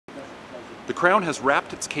The Crown has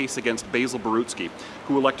wrapped its case against Basil Borutski,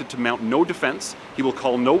 who elected to mount no defense, he will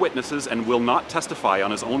call no witnesses, and will not testify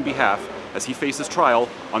on his own behalf as he faces trial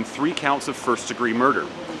on 3 counts of first-degree murder.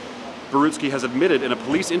 Borutski has admitted in a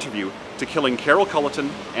police interview to killing Carol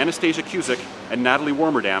Culleton, Anastasia Cusick, and Natalie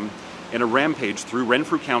Warmerdam in a rampage through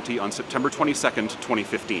Renfrew County on September 22,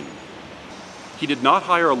 2015. He did not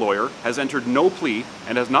hire a lawyer, has entered no plea,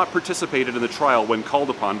 and has not participated in the trial when called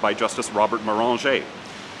upon by Justice Robert Moranger.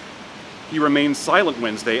 He remained silent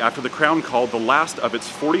Wednesday after the Crown called the last of its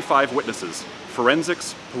 45 witnesses,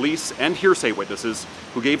 forensics, police, and hearsay witnesses,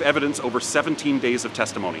 who gave evidence over 17 days of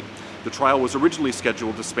testimony. The trial was originally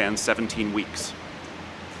scheduled to span 17 weeks.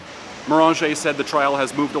 Moranger said the trial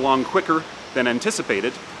has moved along quicker than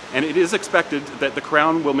anticipated, and it is expected that the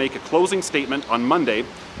Crown will make a closing statement on Monday,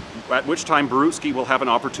 at which time Borutski will have an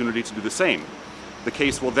opportunity to do the same. The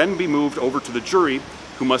case will then be moved over to the jury,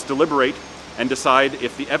 who must deliberate and decide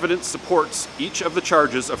if the evidence supports each of the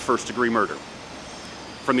charges of first-degree murder.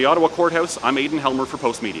 From the Ottawa Courthouse, I'm Aidan Helmer for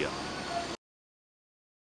Post Media.